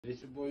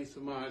It's your boy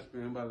Samaj,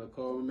 man. I'm about to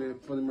call my man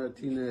Funny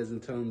Martinez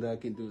and tell him that I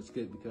can't do a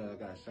skit because I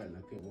got shot and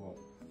I can't walk.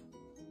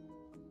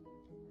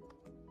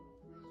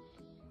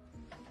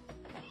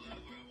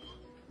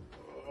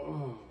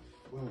 Oh,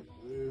 fuck,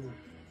 man.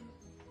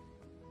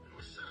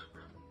 What's up,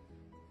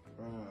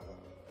 bro?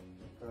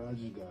 I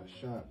just got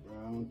shot, bro.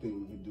 I don't think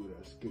we can do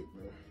that skit,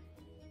 bro.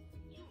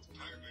 You was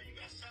tired, bro. You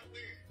got shot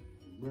where?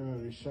 Bro,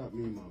 they shot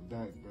me in my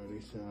back, bro.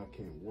 They said I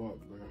can't walk,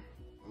 bro.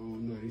 I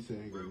don't know. They said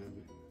I ain't gonna let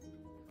me.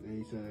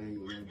 They said I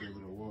ain't gonna be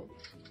able to walk.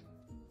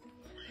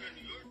 Were you in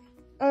New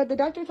York? The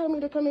doctor told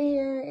me to come in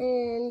here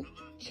and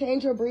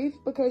change your brief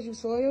because you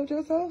soiled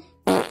yourself.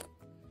 I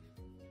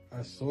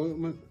shitted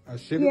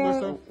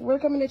myself? We're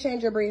coming to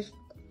change your brief.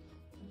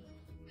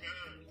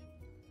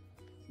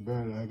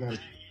 Bro, I got. Real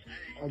shit,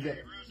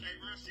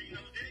 you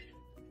know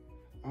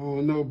what I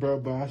don't know, bro,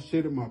 but I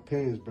shitted my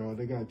pants, bro.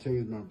 They gotta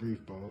change my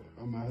brief, bro.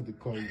 I'm gonna have to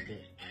call you back.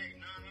 Hey,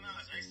 no.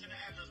 They sent the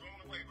address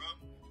wrong way,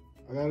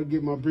 bro. I gotta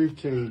get my brief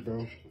changed,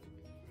 bro.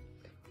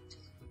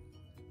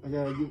 I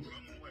gotta get. Real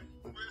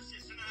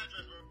shit, send the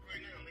address, bro,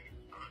 right now, nigga.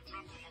 I'm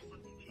dropping my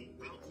fucking thing,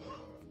 bro.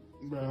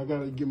 Bro, I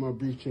gotta get my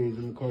brief changed.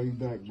 I'm gonna call you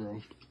back, bro.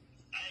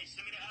 Hey,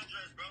 send me the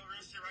address, bro.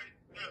 Real shit, right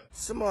now.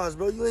 Samaj,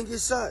 bro, you ain't get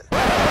shot.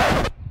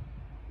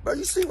 Bro,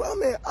 you see what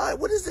I'm in?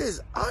 What is this?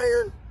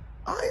 Iron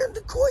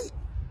Decoit?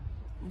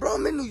 Bro,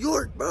 I'm in New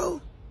York,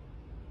 bro.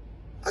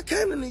 I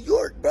came to New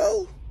York,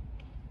 bro.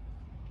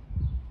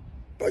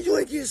 Bro, you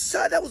ain't get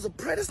shot. That was a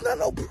prank. That's not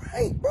no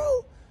prank,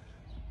 bro.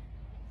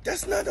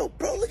 That's not no,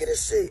 bro, look at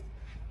this shit.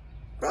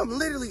 Bro, I'm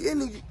literally in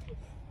New York.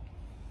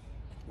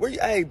 Where you,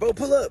 hey, bro,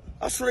 pull up.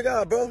 I swear to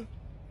God, bro.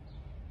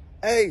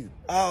 Hey,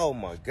 oh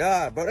my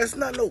God, bro. That's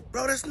not no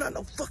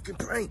fucking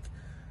prank.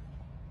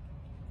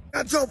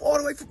 I drove all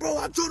the way from, bro,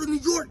 I drove to New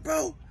York,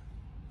 bro.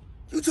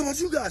 You talking about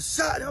you got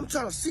shot, and I'm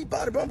trying to see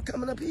about it, bro. I'm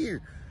coming up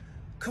here.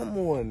 Come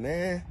on,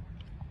 man.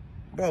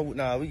 Bro,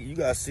 nah, you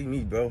gotta see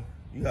me, bro.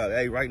 You gotta,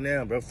 hey, right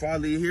now, bro. Before I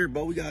leave here,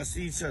 bro, we gotta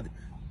see each other.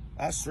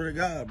 I swear to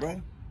God,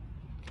 bro.